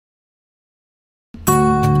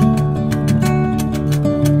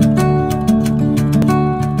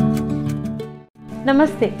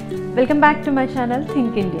Namaste, welcome back to my channel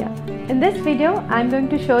Think India. In this video, I am going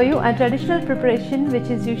to show you a traditional preparation which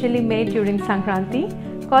is usually made during Sankranti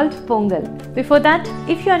called Pongal. Before that,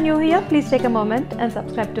 if you are new here, please take a moment and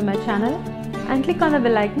subscribe to my channel and click on the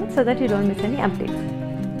bell icon so that you don't miss any updates.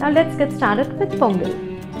 Now let's get started with Pongal.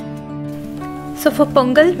 So for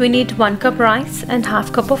Pongal, we need 1 cup rice and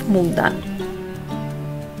half cup of moong dal,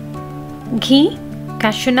 ghee,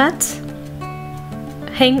 cashew nuts,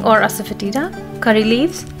 hing or asafoetida, curry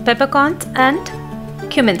leaves, peppercorns and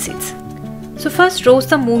cumin seeds. So first roast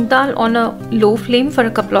the moong dal on a low flame for a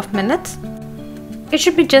couple of minutes. It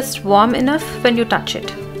should be just warm enough when you touch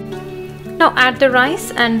it. Now add the rice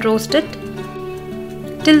and roast it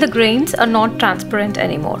till the grains are not transparent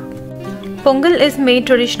anymore. Pongal is made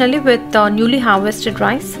traditionally with newly harvested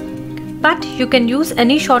rice, but you can use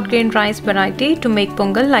any short grain rice variety to make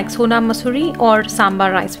pongal like sona, masuri or samba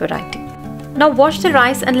rice variety. Now wash the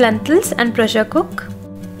rice and lentils and pressure cook.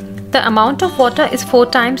 The amount of water is 4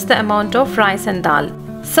 times the amount of rice and dal.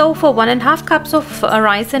 So for 1.5 cups of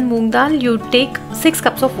rice and moong dal, you take 6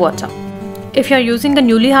 cups of water. If you are using a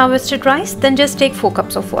newly harvested rice, then just take 4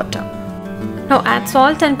 cups of water. Now add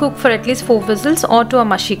salt and cook for at least 4 whistles or to a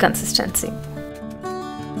mushy consistency.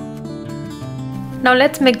 Now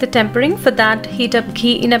let's make the tempering. For that, heat up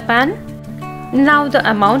ghee in a pan. Now the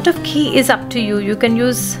amount of ghee is up to you. You can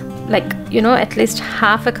use at least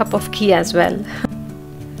half a cup of ghee as well.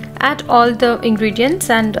 Add all the ingredients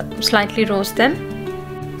and slightly roast them.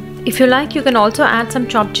 If you like, you can also add some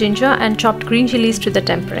chopped ginger and chopped green chilies to the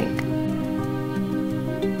tempering.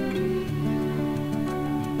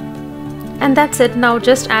 And that's it. Now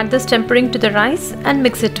just add this tempering to the rice and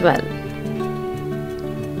mix it well.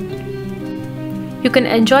 You can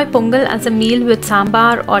enjoy pongal as a meal with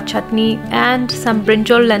sambar or chutney and some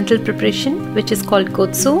brinjal lentil preparation which is called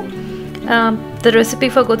gotsu. The recipe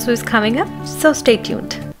for gotsu is coming up, so stay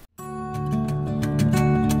tuned.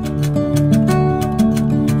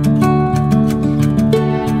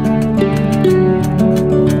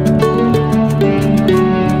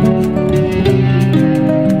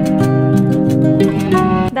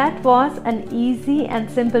 That was an easy and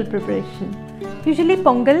simple preparation. Usually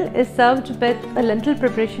Pongal is served with a lentil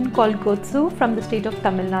preparation called gotsu from the state of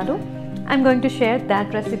Tamil Nadu. I'm going to share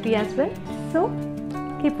that recipe as well, so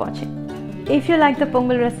keep watching. If you like the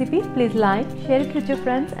Pongal recipe, please like, share it with your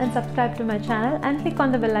friends and subscribe to my channel and click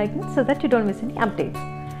on the bell icon so that you don't miss any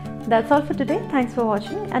updates. That's all for today. Thanks for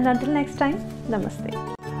watching and until next time,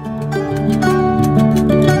 Namaste.